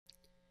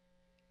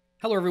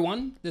Hello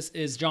everyone, this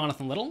is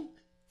Jonathan Little.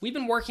 We've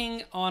been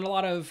working on a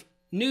lot of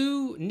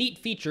new, neat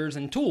features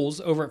and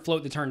tools over at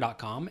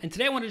floattheturn.com, and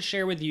today I wanted to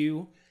share with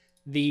you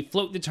the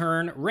Float the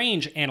Turn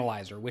Range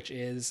Analyzer, which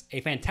is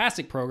a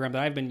fantastic program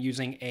that I've been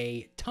using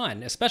a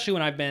ton, especially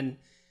when I've been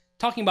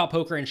talking about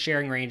poker and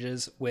sharing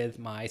ranges with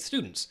my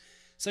students.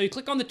 So you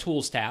click on the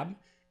Tools tab,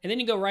 and then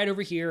you go right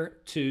over here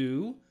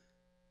to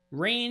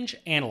Range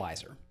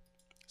Analyzer.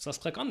 So let's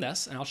click on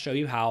this, and I'll show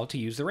you how to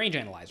use the Range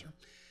Analyzer.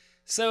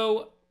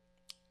 So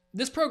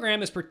this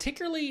program is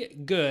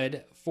particularly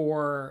good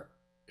for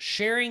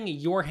sharing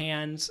your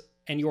hands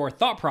and your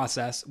thought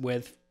process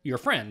with your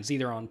friends,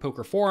 either on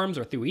poker forums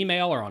or through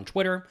email or on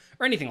Twitter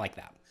or anything like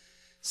that.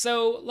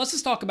 So let's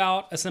just talk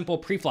about a simple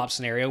pre-flop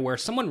scenario where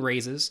someone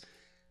raises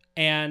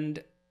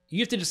and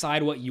you have to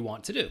decide what you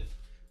want to do.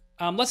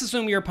 Let's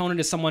assume your opponent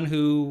is someone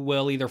who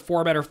will either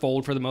 4-bet or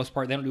fold for the most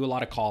part. They don't do a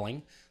lot of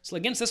calling. So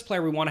against this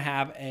player, we want to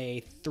have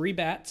a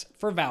 3-bet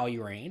for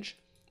value range.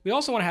 We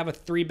also want to have a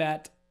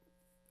 3-bet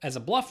as a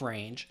bluff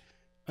range,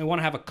 and we want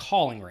to have a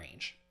calling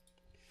range.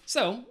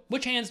 So,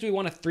 which hands do we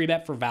want to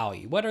 3-bet for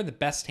value? What are the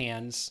best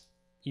hands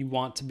you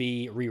want to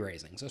be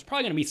re-raising? So it's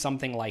probably going to be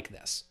something like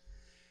this.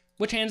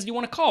 Which hands do you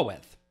want to call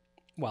with?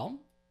 Well,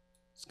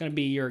 it's going to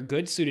be your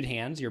good suited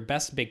hands, your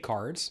best big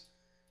cards,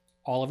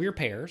 all of your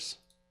pairs,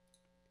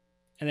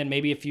 and then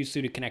maybe a few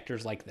suited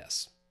connectors like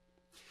this.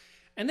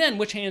 And then,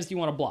 which hands do you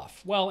want to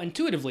bluff? Well,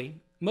 intuitively,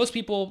 most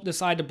people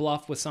decide to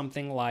bluff with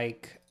something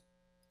like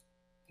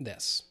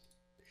this.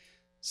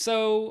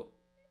 So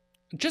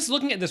just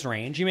looking at this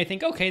range, you may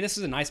think, okay, this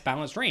is a nice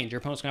balanced range. Your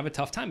opponent's going to have a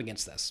tough time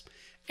against this.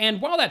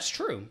 And while that's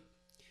true,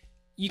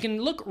 you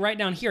can look right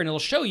down here and it'll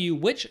show you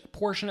which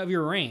portion of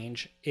your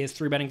range is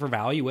 3-betting for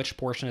value, which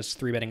portion is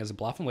 3-betting as a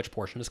bluff, and which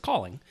portion is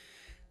calling.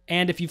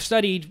 And if you've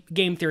studied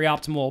game theory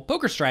optimal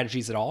poker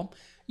strategies at all,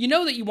 you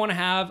know that you want to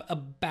have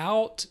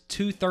about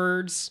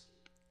 2/3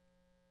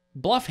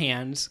 bluff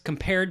hands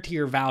compared to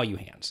your value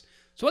hands.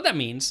 So what that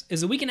means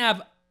is that we can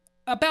have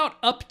about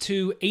up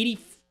to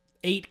 88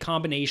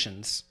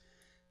 combinations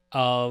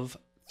of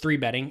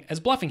 3-betting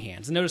as bluffing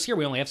hands. And notice here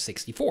we only have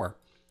 64.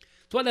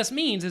 So what this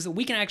means is that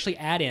we can actually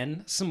add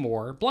in some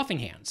more bluffing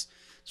hands.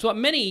 So what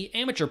many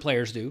amateur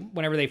players do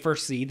whenever they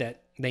first see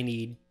that they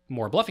need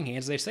more bluffing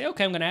hands, they say,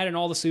 okay, I'm going to add in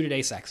all the suited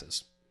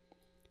ace-X's.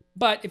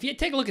 But if you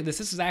take a look at this,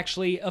 this is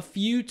actually a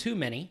few too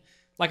many.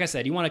 Like I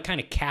said, you want to kind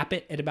of cap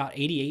it at about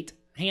 88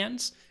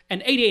 hands.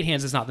 And 88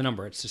 hands is not the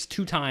number. It's just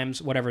 2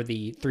 times whatever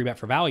the 3-bet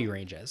for value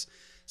range is.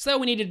 So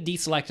we need to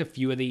deselect a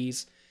few of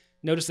these.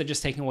 Notice that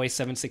just taking away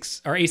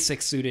 7-6 or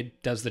ace-6 suited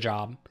does the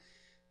job.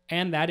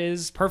 And that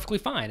is perfectly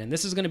fine. And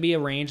this is going to be a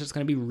range that's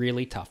going to be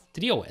really tough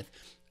to deal with.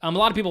 A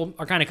lot of people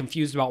are kind of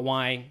confused about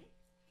why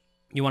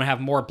you want to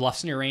have more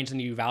bluffs in your range than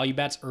you do value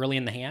bets early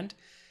in the hand.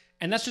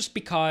 And that's just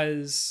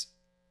because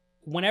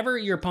whenever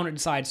your opponent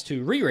decides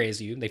to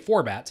re-raise you, they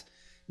 4-bet,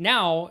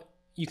 now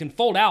you can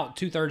fold out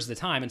 2/3 of the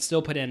time and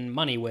still put in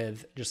money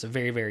with just a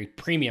very, very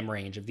premium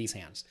range of these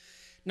hands.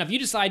 Now, if you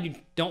decide you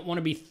don't want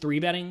to be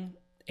 3-betting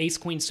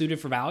ace-queen suited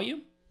for value,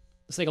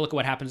 let's take a look at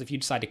what happens if you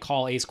decide to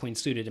call ace-queen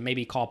suited and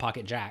maybe call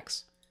pocket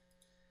jacks.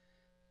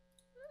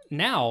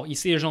 Now, you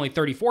see there's only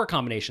 34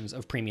 combinations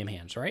of premium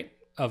hands, right?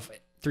 Of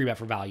 3-bet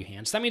for value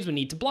hands. That means we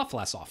need to bluff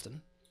less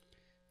often.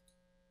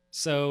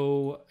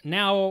 So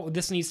now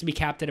this needs to be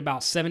capped at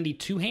about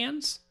 72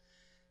 hands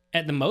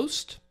at the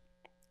most,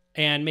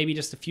 and maybe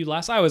just a few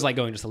less. I always like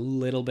going just a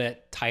little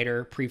bit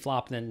tighter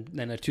pre-flop than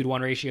a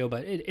 2-to-1 ratio,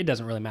 but it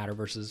doesn't really matter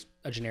versus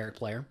a generic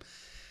player.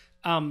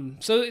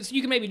 So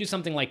you can maybe do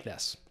something like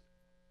this.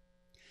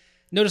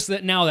 Notice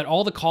that now that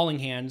all the calling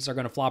hands are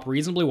going to flop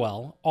reasonably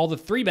well, all the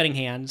 3-betting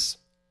hands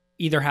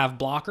either have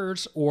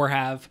blockers or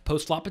have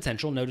post-flop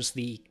potential. Notice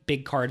the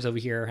big cards over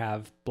here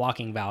have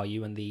blocking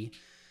value, and the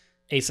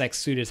ace-X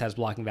suited has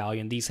blocking value,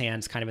 and these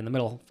hands kind of in the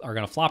middle are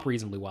going to flop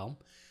reasonably well.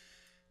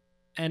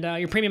 And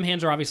your premium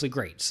hands are obviously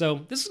great.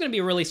 So this is going to be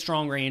a really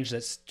strong range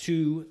that's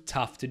too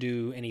tough to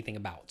do anything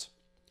about.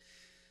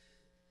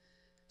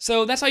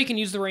 So that's how you can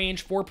use the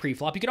range for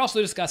pre-flop. You could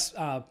also discuss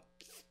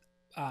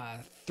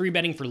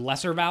 3-betting for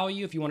lesser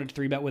value if you wanted to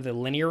 3-bet with a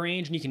linear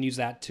range, and you can use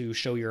that to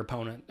show your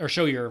opponent or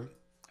show your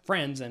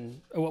friends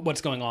and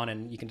what's going on,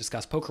 and you can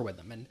discuss poker with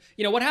them. And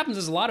you know what happens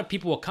is a lot of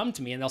people will come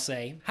to me and they'll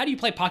say, how do you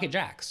play pocket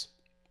jacks?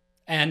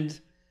 And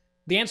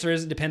the answer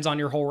is it depends on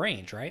your whole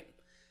range, right?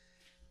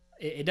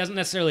 It doesn't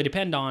necessarily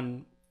depend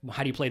on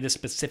how do you play this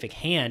specific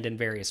hand in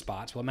various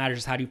spots. What matters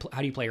is how do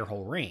you play your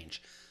whole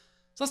range.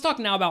 So let's talk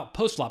now about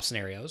post-flop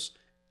scenarios.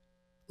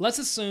 Let's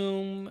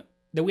assume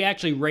that we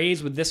actually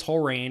raise with this whole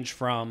range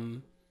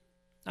from,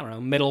 I don't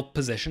know, middle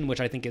position, which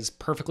I think is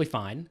perfectly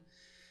fine.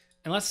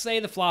 And let's say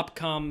the flop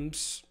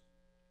comes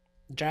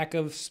Jack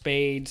of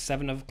spades,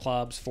 7 of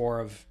clubs, 4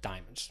 of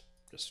diamonds,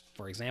 just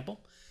for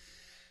example.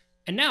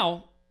 And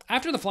now,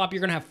 after the flop, you're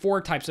going to have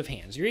 4 types of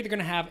hands. You're either going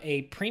to have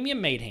a premium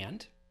made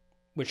hand,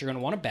 which you're going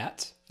to want to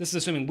bet. This is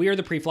assuming we are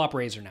the pre-flop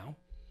raiser now.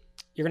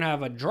 You're going to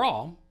have a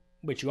draw,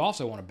 which you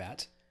also want to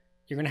bet.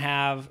 You're going to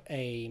have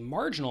a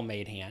marginal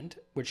made hand,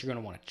 which you're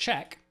going to want to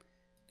check.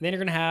 And then you're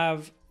going to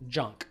have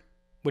junk,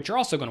 which you're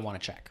also going to want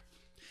to check.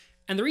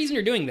 And the reason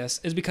you're doing this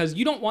is because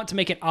you don't want to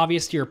make it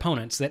obvious to your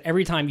opponents that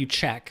every time you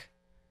check,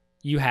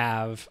 you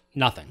have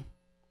nothing.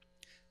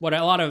 What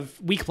a lot of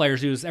weak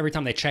players do is every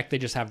time they check, they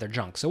just have their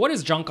junk. So what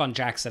is junk on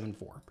Jack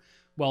 7-4?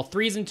 Well,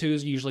 3s and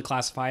 2s you usually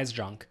classify as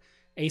junk.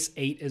 Ace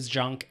 8 is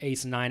junk.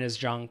 Ace 9 is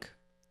junk.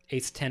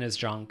 Ace 10 is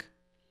junk.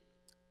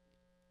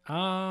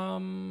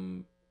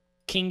 King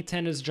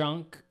 10 is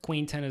junk.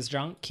 Queen 10 is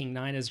junk. King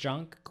 9 is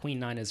junk. Queen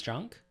 9 is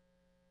junk.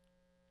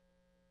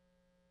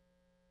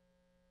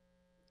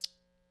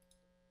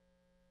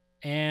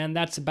 And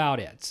that's about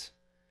it.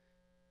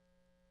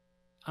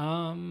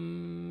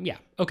 Yeah.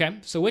 Okay.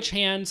 So which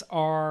hands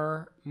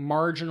are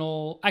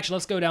marginal? Actually,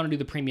 let's go down and do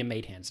the premium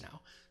made hands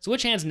now. So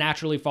which hands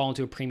naturally fall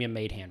into a premium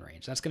made hand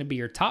range? That's going to be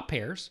your top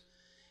pairs.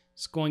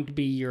 It's going to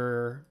be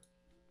your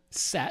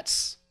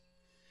sets.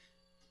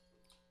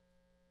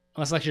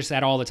 Let's just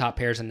add all the top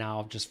pairs and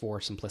now just for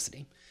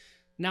simplicity.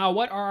 Now,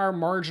 what are our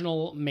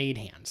marginal made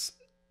hands?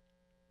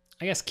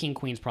 I guess King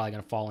Queen's probably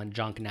going to fall in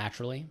junk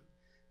naturally.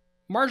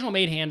 Marginal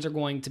made hands are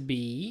going to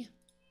be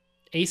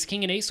Ace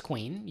King and Ace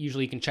Queen.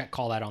 Usually you can check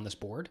call that on this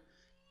board.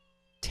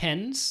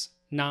 10s,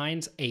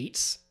 9s,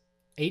 8s,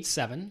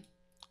 8-7,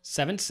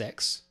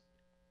 7-6,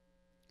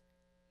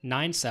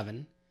 9-7,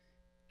 and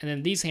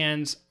then these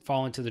hands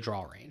fall into the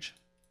draw range.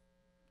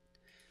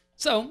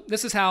 So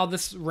this is how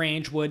this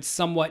range would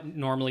somewhat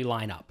normally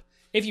line up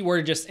if you were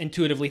to just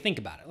intuitively think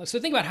about it. So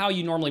think about how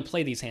you normally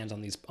play these hands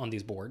on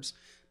these boards.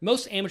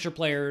 Most amateur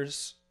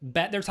players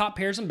bet their top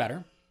pairs and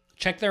better,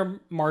 check their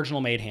marginal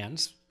made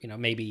hands,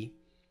 maybe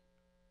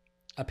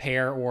a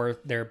pair or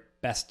their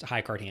best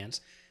high card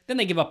hands. Then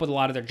they give up with a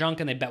lot of their junk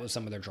and they bet with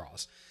some of their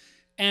draws.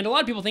 And a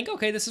lot of people think,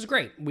 okay, this is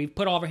great. We've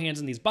put all of our hands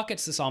in these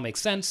buckets. This all makes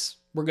sense.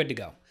 We're good to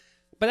go.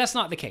 But that's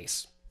not the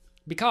case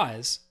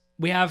because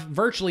we have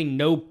virtually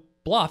no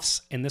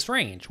bluffs in this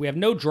range. We have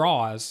no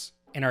draws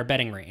in our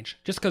betting range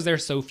just because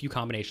there's so few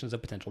combinations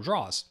of potential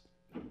draws.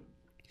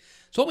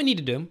 So what we need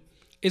to do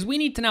is we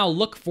need to now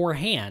look for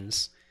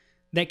hands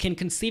that can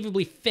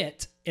conceivably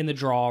fit in the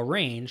draw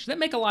range that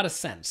make a lot of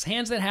sense.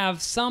 Hands that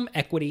have some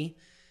equity,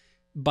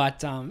 but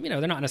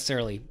they're not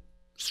necessarily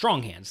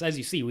strong hands. As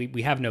you see,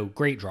 we have no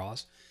great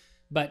draws,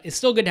 but it's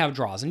still good to have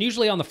draws. And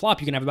usually on the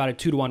flop, you can have about a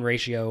 2-to-1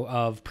 ratio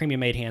of premium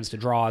made hands to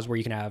draws where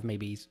you can have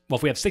maybe, well,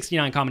 if we have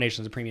 69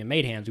 combinations of premium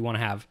made hands, we want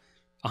to have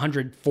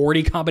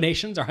 140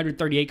 combinations or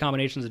 138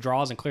 combinations of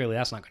draws, and clearly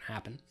that's not going to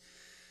happen.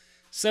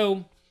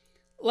 So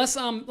let's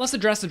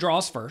address the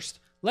draws first.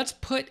 Let's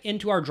put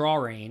into our draw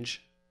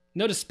range,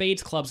 notice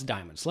spades, clubs,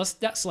 diamonds. Let's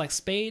select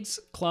spades,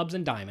 clubs,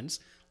 and diamonds.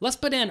 Let's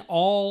put in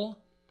all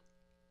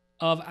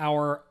of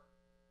our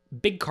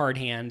big card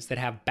hands that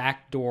have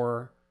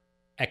backdoor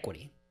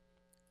equity.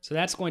 So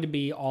that's going to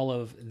be all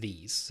of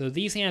these. So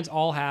these hands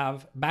all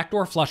have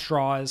backdoor flush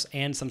draws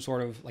and some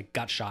sort of like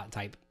gut shot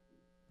type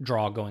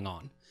draw going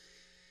on.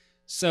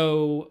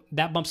 So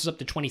that bumps us up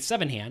to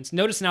 27 hands.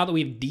 Notice now that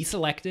we've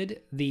deselected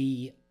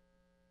the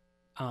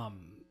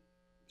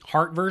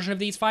heart version of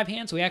these 5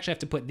 hands, so we actually have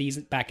to put these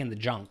back in the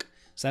junk.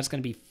 So that's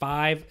going to be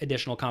 5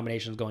 additional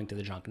combinations going to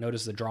the junk.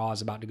 Notice the draw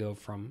is about to go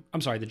from,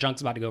 the junk's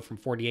about to go from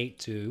 48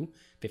 to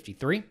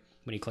 53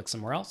 when you click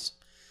somewhere else.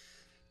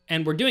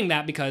 And we're doing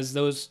that because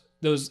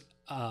these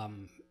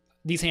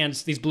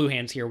blue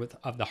hands here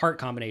of the heart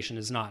combination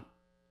is not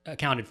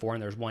accounted for,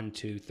 and there's 1,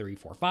 2, 3,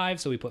 4,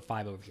 5, so we put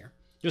 5 over here.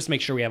 Just to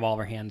make sure we have all of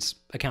our hands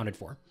accounted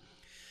for.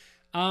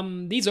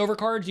 These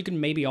overcards you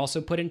can maybe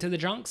also put into the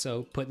junk,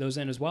 so put those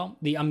in as well.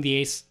 The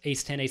ace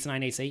 10, ace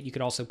 9, ace 8, you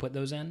could also put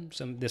those in,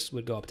 so this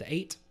would go up to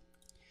 8.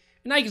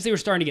 And now you can see we're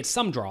starting to get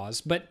some draws,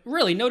 but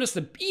really notice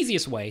the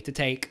easiest way to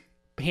take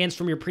hands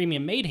from your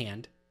premium made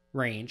hand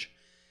range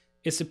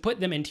is to put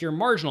them into your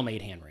marginal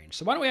made hand range.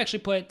 So why don't we actually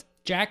put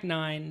Jack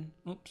 9,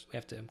 oops, we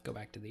have to go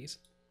back to these.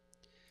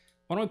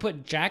 Why don't we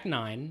put Jack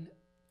 9,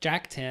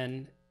 Jack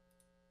 10,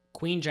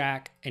 Queen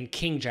Jack, and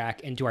King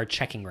Jack into our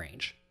checking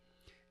range.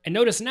 And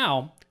notice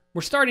now,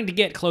 we're starting to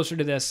get closer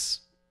to this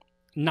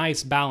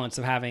nice balance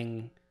of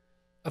having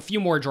a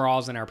few more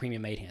draws in our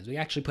premium made hands. We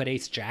actually put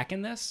Ace Jack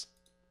in this.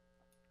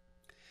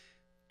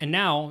 And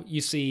now you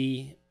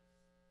see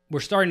we're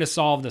starting to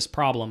solve this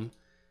problem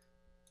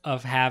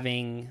of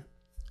having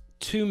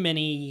too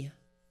many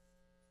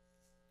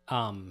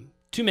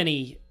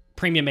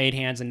premium made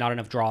hands and not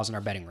enough draws in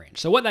our betting range.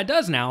 So what that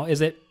does now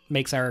is it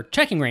makes our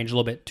checking range a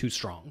little bit too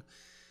strong.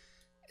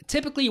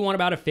 Typically, you want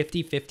about a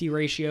 50-50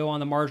 ratio on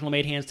the marginal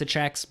made hands to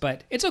checks,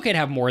 but it's okay to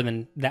have more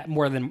than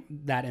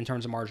that in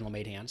terms of marginal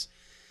made hands.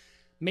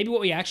 Maybe what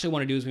we actually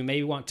want to do is we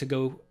maybe want to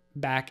go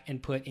back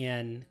and put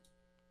in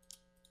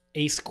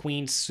ace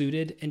queen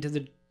suited into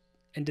the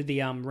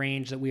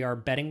range that we are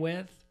betting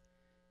with,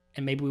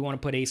 and maybe we want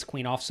to put ace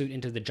queen offsuit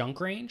into the junk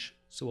range.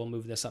 So we'll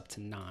move this up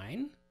to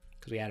 9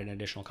 because we added an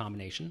additional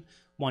combination.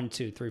 1,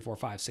 2, 3, 4,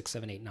 5, 6,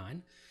 7, 8,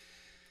 9.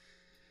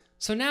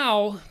 So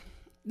now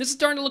this is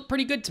starting to look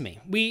pretty good to me.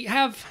 We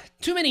have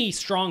too many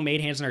strong made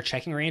hands in our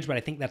checking range, but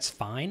I think that's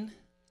fine.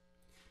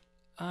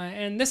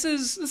 And this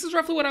is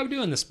roughly what I would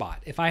do in this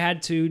spot if I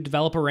had to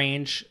develop a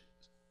range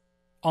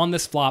on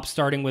this flop,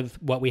 starting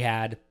with what we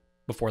had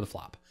before the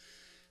flop.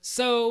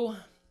 So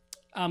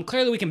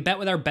Clearly, we can bet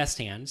with our best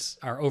hands,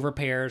 our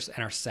overpairs,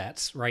 and our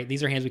sets, right?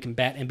 These are hands we can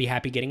bet and be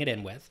happy getting it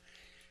in with.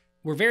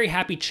 We're very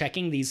happy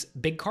checking these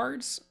big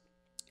cards.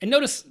 And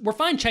notice, we're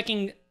fine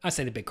checking, I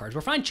say the big cards,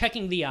 we're fine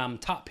checking the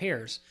top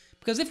pairs,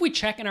 because if we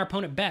check and our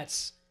opponent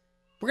bets,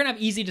 we're going to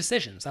have easy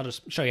decisions. I'll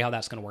just show you how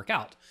that's going to work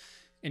out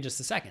in just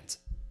a second.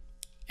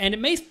 And it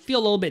may feel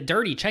a little bit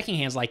dirty checking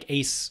hands like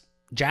ace,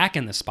 jack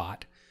in this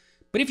spot,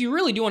 but if you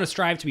really do want to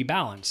strive to be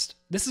balanced,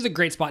 this is a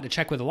great spot to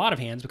check with a lot of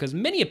hands because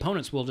many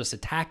opponents will just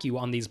attack you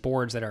on these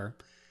boards that are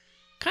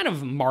kind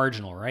of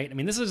marginal, right? I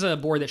mean, this is a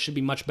board that should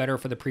be much better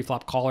for the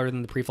preflop caller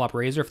than the preflop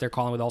raiser if they're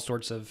calling with all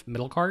sorts of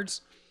middle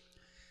cards.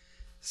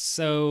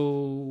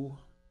 So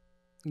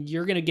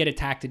you're going to get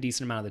attacked a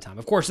decent amount of the time.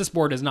 Of course, this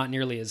board is not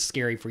nearly as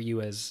scary for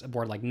you as a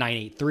board like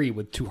 9-8-3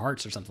 with 2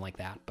 hearts or something like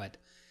that, but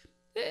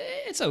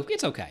it's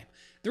okay.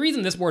 The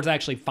reason this board's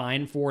actually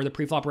fine for the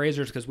preflop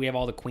raisers is because we have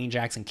all the queen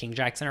jacks and king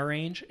jacks in our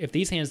range. If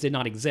these hands did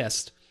not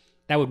exist,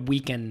 that would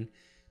weaken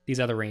these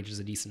other ranges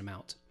a decent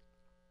amount.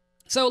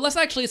 So let's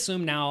actually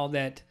assume now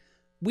that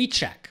we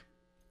check.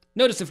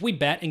 Notice if we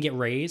bet and get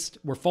raised,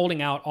 we're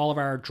folding out all of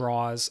our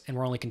draws and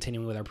we're only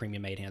continuing with our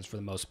premium made hands for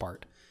the most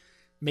part.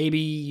 Maybe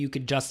you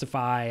could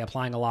justify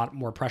applying a lot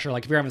more pressure.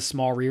 Like if you're having a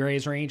small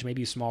re-raise range,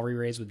 maybe you small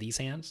re-raise with these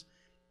hands.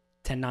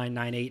 10-9,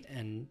 9-8,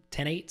 and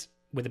 10-8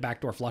 with a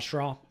backdoor flush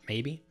draw,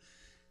 maybe.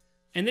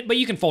 But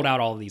you can fold out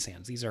all of these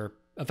hands. These are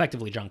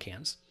effectively junk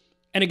hands.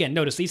 And again,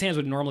 notice these hands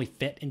would normally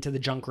fit into the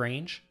junk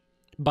range,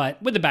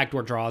 but with the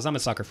backdoor draws, I'm a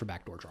sucker for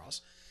backdoor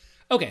draws.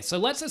 Okay, so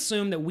let's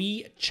assume that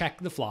we check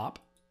the flop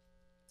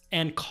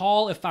and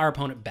call if our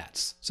opponent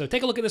bets. So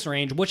take a look at this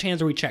range. Which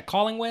hands are we check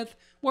calling with?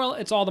 Well,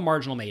 it's all the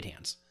marginal made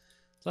hands.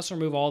 So let's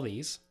remove all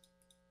these.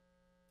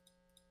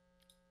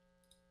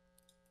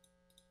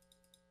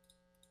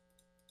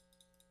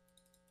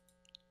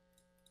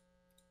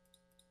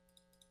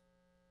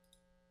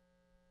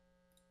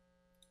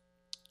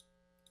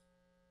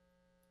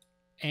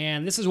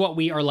 And this is what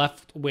we are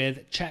left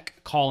with check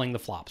calling the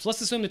flop. So let's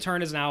assume the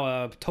turn is now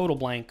a total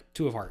blank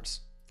 2 of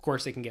hearts. Of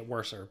course, it can get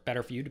worse or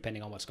better for you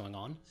depending on what's going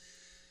on.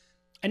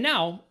 And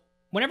now,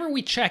 whenever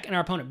we check and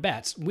our opponent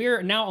bets,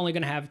 we're now only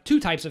going to have 2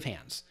 types of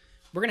hands.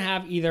 We're going to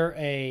have either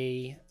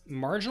a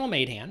marginal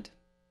made hand,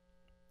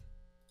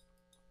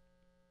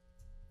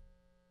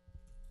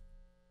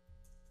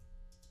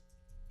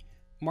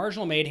 or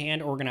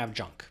we're going to have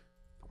junk.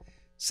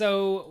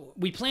 So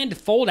we plan to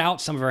fold out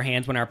some of our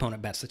hands when our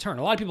opponent bets the turn.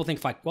 A lot of people think,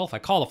 if I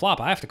call the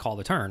flop, I have to call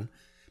the turn.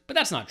 But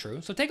that's not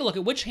true. So take a look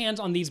at which hands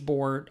on this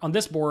board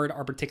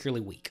are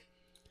particularly weak.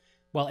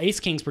 Well,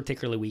 ace-king's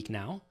particularly weak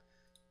now.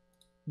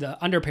 The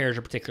underpairs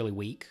are particularly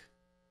weak.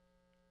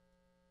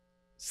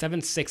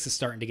 7-6 is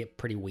starting to get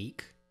pretty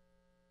weak.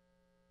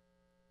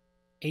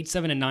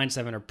 8-7 and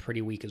 9-7 are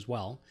pretty weak as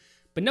well.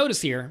 But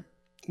notice here,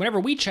 whenever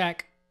we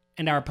check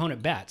and our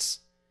opponent bets,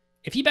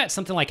 if he bets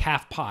something like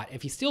half pot,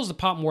 if he steals the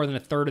pot more than a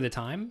third of the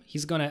time,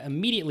 he's going to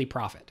immediately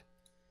profit.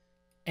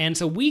 And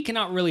so we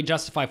cannot really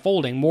justify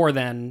folding more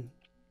than...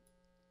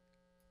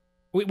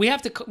 We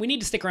need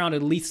to stick around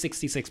at least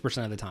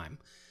 66% of the time.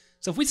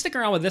 So if we stick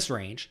around with this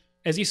range,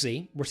 as you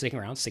see, we're sticking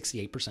around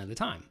 68% of the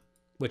time,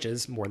 which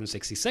is more than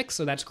 66,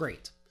 so that's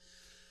great.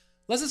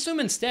 Let's assume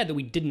instead that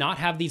we did not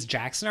have these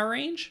jacks in our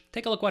range.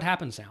 Take a look what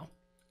happens now.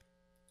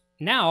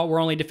 Now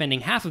we're only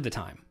defending half of the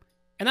time.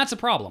 And that's a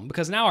problem,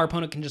 because now our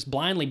opponent can just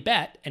blindly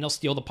bet and he'll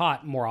steal the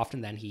pot more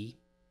often than he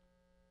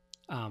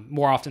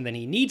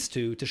needs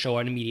to show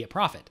an immediate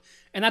profit.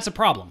 And that's a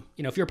problem.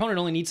 You know, if your opponent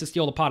only needs to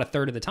steal the pot a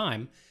third of the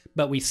time,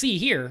 but we see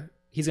here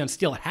he's going to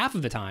steal it half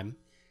of the time,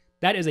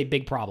 that is a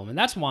big problem. And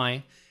that's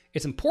why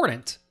it's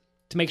important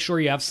to make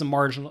sure you have some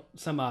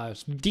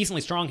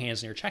decently strong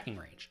hands in your checking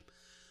range.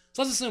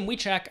 So let's assume we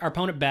check, our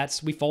opponent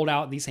bets, we fold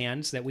out these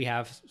hands that we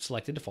have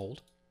selected to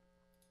fold,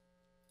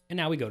 and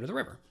now we go to the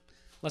river.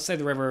 Let's say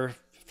the river,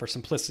 for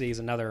simplicity, is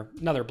another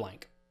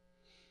blank.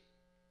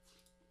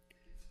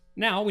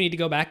 Now we need to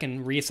go back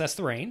and reassess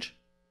the range.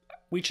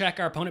 We check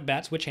our opponent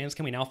bets, which hands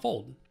can we now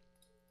fold?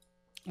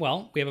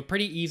 Well, we have a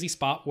pretty easy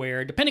spot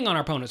where, depending on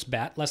our opponent's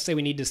bet, let's say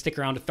we need to stick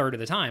around a third of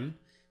the time,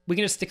 we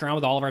can just stick around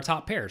with all of our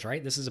top pairs,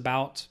 right? This is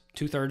about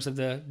 2/3 of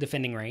the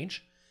defending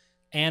range.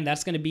 And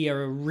that's going to be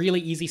a really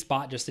easy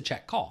spot just to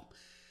check call.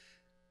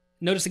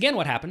 Notice again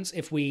what happens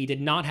if we did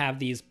not have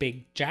these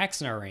big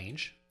jacks in our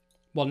range.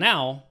 Well,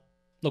 now,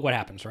 look what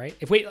happens, right?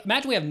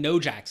 Imagine we have no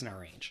jacks in our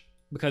range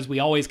because we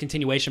always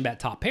continuation bet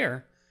top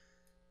pair.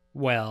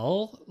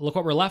 Well, look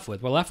what we're left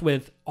with. We're left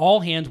with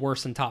all hands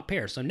worse than top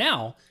pair. So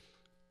now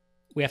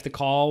we have to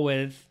call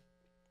with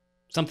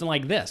something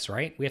like this,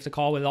 right? We have to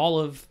call with all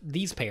of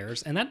these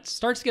pairs, and that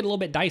starts to get a little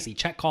bit dicey.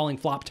 Check calling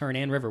flop, turn,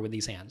 and river with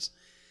these hands.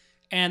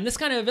 And this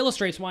kind of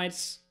illustrates why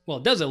it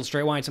does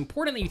illustrate why it's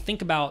important that you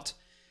think about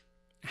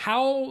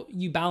how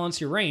you balance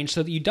your range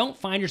so that you don't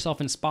find yourself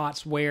in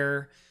spots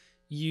where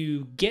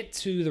you get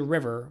to the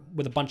river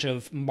with a bunch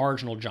of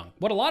marginal junk.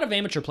 What a lot of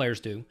amateur players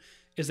do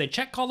is they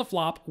check call the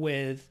flop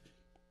with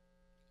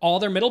all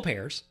their middle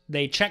pairs.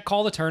 They check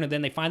call the turn, and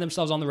then they find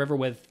themselves on the river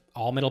with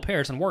all middle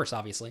pairs and worse,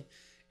 obviously.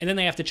 And then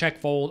they have to check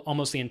fold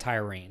almost the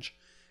entire range.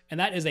 And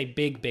that is a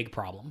big, big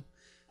problem.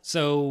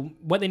 So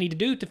what they need to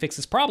do to fix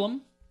this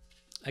problem,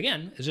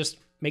 again, is just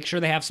make sure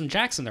they have some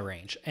jacks in their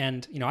range.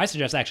 And, I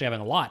suggest actually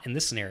having a lot in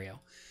this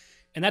scenario.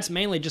 And that's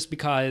mainly just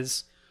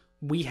because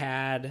we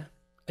had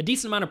a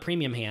decent amount of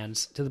premium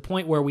hands to the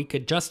point where we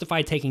could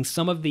justify taking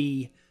some of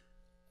the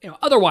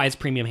otherwise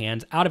premium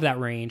hands out of that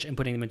range and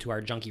putting them into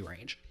our junky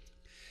range.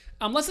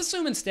 Let's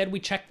assume instead we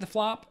check the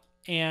flop,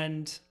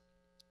 and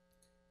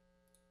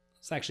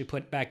let's actually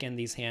put back in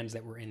these hands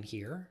that were in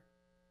here.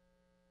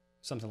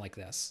 Something like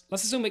this.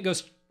 Let's assume it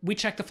goes, we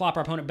check the flop,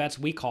 our opponent bets,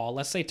 we call.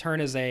 Let's say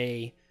turn is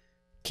a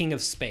king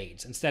of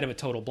spades instead of a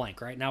total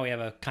blank, right? Now we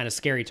have a kind of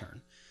scary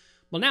turn.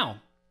 Well,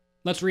 now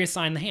let's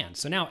reassign the hand.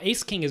 So now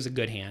ace king is a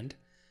good hand.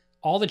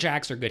 All the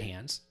jacks are good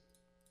hands.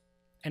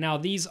 And now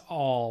these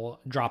all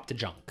drop to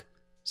junk.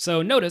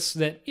 So notice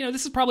that,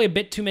 this is probably a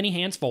bit too many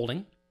hands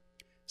folding.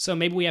 So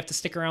maybe we have to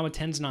stick around with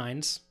 10s,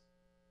 9s,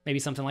 maybe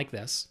something like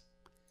this.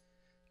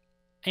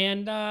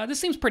 And this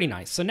seems pretty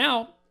nice. So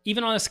now,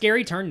 even on a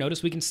scary turn,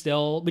 notice we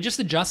just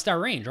adjust our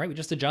range, right? We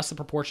just adjust the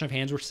proportion of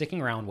hands we're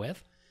sticking around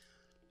with.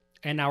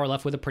 And now we're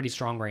left with a pretty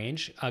strong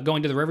range.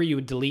 Going to the river, you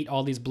would delete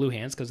all these blue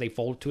hands because they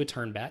fold to a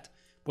turn bet.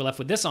 We're left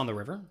with this on the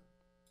river.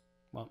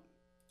 Well,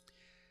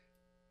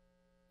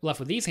 left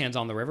with these hands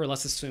on the river.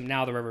 Let's assume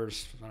now the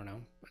river's,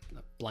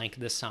 blank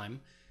this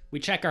time. We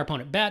check our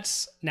opponent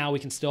bets. Now we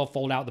can still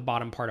fold out the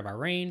bottom part of our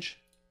range.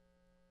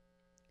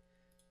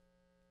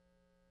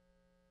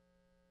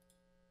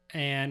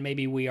 And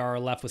maybe we are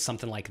left with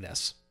something like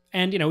this.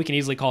 And, we can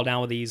easily call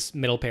down with these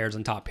middle pairs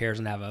and top pairs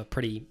and have a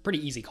pretty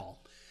easy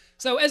call.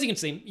 So as you can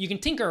see, you can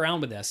tinker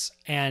around with this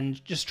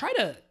and just try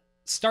to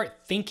start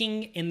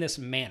thinking in this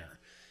manner.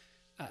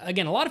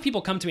 Again, a lot of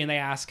people come to me and they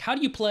ask, how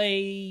do you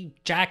play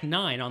Jack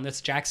 9 on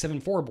this Jack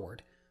 7-4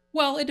 board?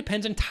 Well, it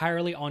depends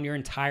entirely on your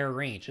entire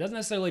range. It doesn't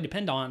necessarily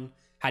depend on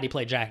how do you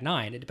play Jack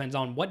 9. It depends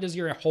on what does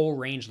your whole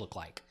range look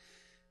like.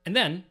 And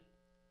then,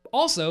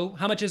 also,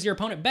 how much is your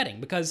opponent betting?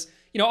 Because,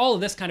 all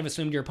of this kind of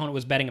assumed your opponent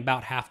was betting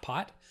about half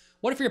pot.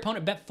 What if your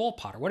opponent bet full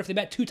pot? Or what if they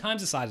bet 2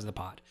 times the size of the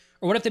pot?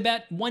 Or what if they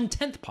bet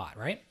 1/10 pot,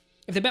 right?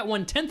 If they bet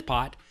 1/10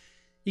 pot,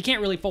 you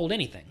can't really fold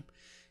anything.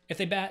 If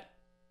they bet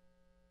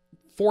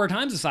 4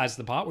 times the size of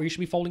the pot, where you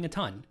should be folding a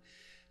ton.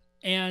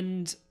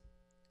 And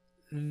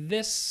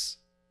this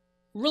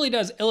really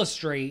does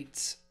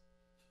illustrate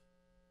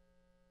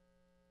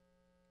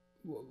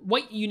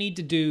what you need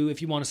to do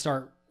if you want to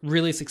start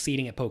really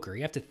succeeding at poker.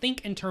 You have to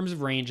think in terms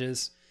of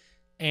ranges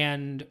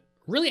and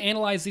really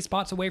analyze these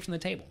spots away from the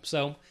table.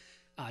 So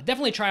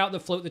definitely try out the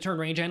Float the Turn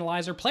Range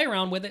Analyzer. Play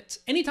around with it.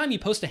 Anytime you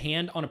post a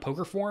hand on a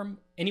poker forum,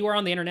 anywhere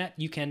on the internet,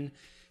 you can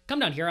come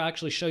down here. I'll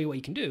actually show you what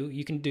you can do.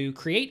 You can do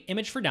Create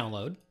Image for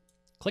Download.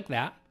 Click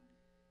that.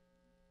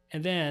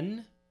 And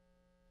then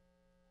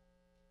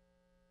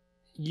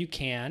you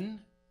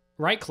can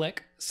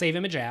right-click, Save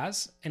Image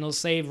As, and it'll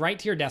save right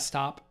to your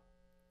desktop,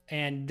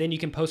 and then you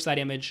can post that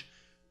image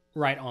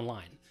right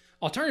online.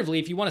 Alternatively,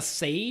 if you want to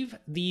save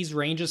these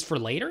ranges for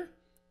later,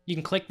 you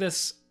can click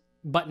this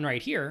button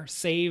right here,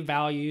 Save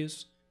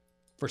Values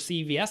for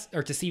CVS,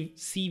 or to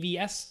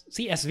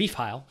CSV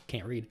file,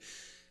 can't read,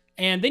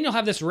 and then you'll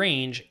have this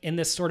range in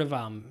this sort of,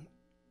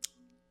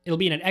 it'll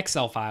be in an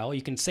Excel file.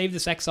 You can save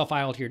this Excel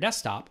file to your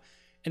desktop,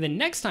 and then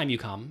next time you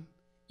come,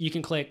 you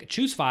can click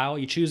Choose File,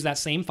 you choose that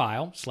same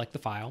file, select the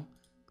file,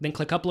 then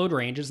click Upload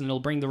Ranges, and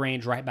it'll bring the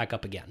range right back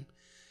up again.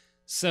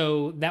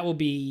 So that will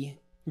be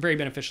very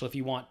beneficial if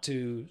you want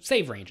to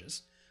save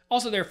ranges.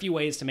 Also, there are a few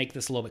ways to make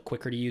this a little bit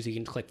quicker to use. You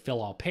can click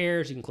Fill All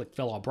Pairs, you can click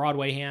Fill All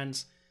Broadway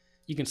Hands,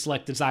 you can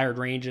select desired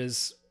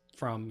ranges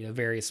from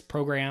various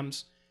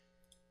programs,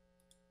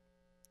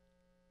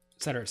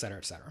 etc., etc.,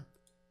 etc.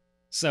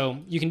 So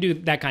you can do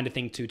that kind of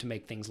thing too to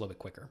make things a little bit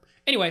quicker.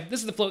 Anyway, this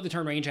is the Float the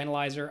Turn Range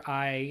Analyzer.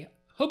 I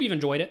hope you've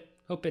enjoyed it.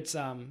 Hope it's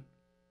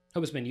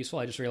been useful.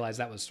 I just realized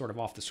that was sort of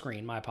off the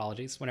screen. My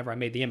apologies. Whenever I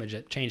made the image,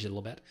 it changed it a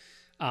little bit.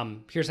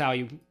 Here's how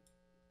you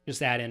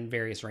just add in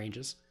various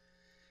ranges.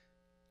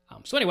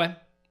 So anyway,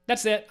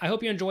 that's it. I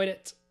hope you enjoyed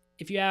it.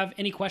 If you have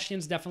any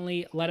questions,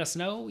 definitely let us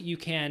know. You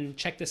can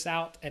check this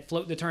out at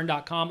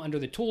floattheturn.com under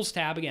the Tools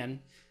tab.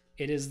 Again,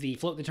 it is the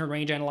Float the Turn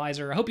Range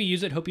Analyzer. I hope you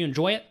use it. Hope you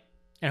enjoy it.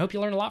 And I hope you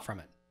learn a lot from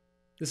it.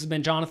 This has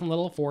been Jonathan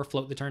Little for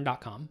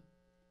floattheturn.com.